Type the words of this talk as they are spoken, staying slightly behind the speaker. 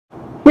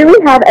Here we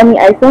have Emmy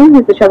Isom,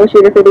 who's the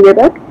troubleshooter for the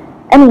yearbook.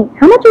 Emmy,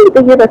 how much are the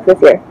yearbooks this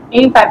year?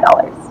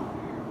 $85.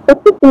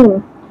 What's the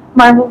theme?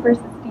 Marvel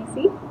versus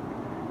DC.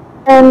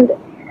 And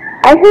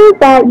I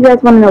heard that you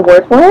guys won an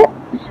award for it.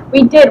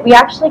 We did. We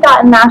actually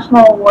got a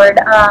national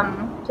award.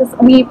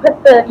 We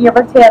put the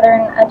yearbook together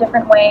in a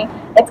different way.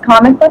 It's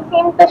comic book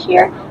themed this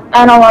year,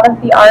 and a lot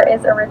of the art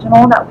is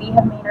original that we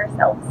have made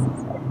ourselves.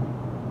 So.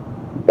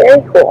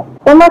 Very cool.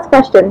 One last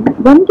question.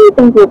 When do you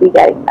think we'll be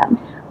getting them?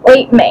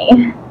 Late May.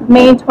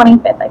 May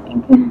 25th, I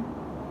think.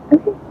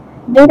 Okay.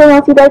 Anything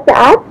else you'd like to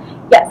add?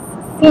 Yes.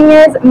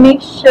 Seniors,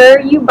 make sure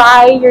you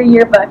buy your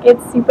yearbook.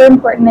 It's super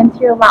important. It's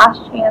your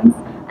last chance,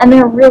 and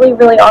they're really,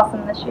 really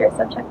awesome this year,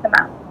 so check them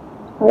out.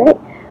 All right.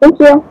 Thank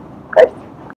you. Of course.